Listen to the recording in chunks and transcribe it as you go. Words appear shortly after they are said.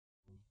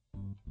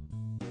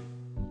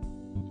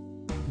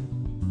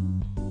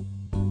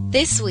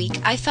This week,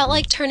 I felt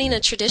like turning a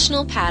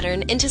traditional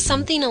pattern into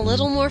something a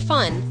little more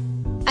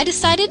fun. I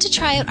decided to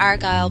try out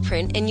Argyle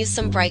print and use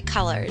some bright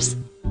colors.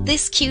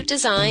 This cute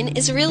design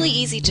is really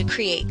easy to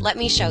create, let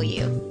me show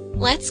you.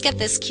 Let's get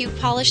this cute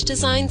polished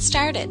design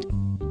started.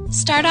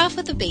 Start off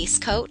with a base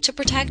coat to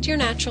protect your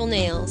natural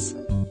nails.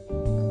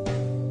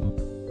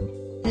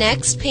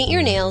 Next, paint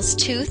your nails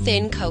 2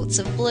 thin coats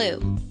of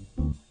blue.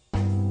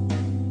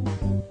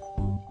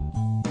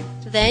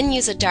 Then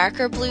use a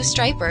darker blue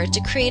striper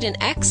to create an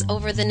X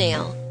over the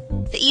nail.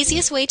 The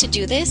easiest way to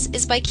do this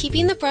is by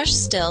keeping the brush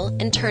still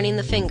and turning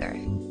the finger.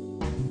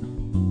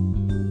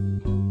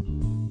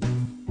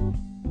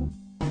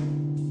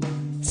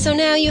 So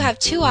now you have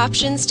 2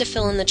 options to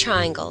fill in the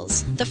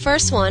triangles. The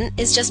first one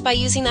is just by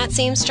using that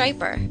same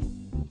striper.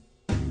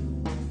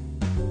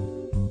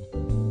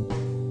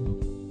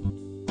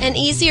 An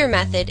easier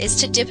method is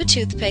to dip a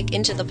toothpick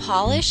into the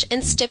polish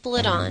and stipple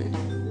it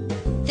on.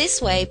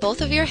 This way,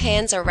 both of your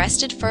hands are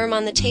rested firm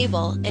on the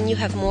table and you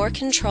have more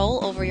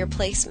control over your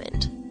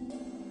placement.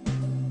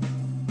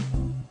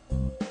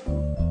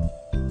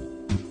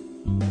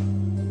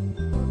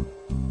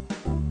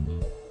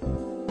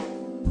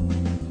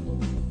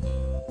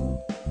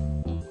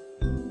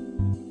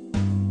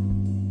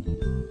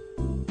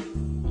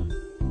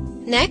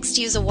 Next,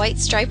 use a white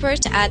striper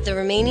to add the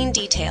remaining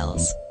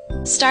details.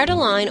 Start a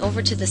line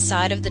over to the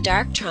side of the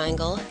dark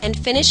triangle and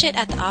finish it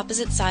at the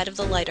opposite side of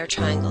the lighter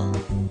triangle.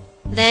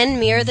 Then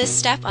mirror this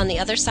step on the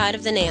other side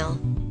of the nail.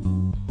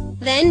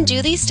 Then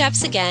do these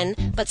steps again,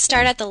 but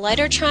start at the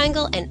lighter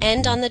triangle and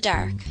end on the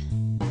dark.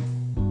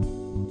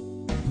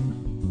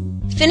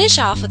 Finish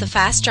off with a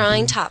fast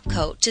drying top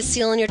coat to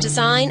seal in your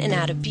design and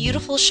add a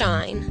beautiful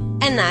shine.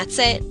 And that's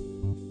it!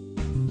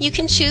 You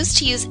can choose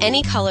to use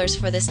any colors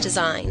for this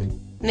design.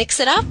 Mix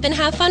it up and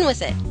have fun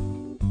with it.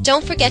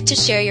 Don't forget to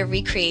share your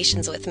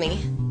recreations with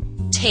me.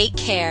 Take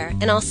care,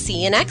 and I'll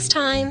see you next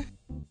time!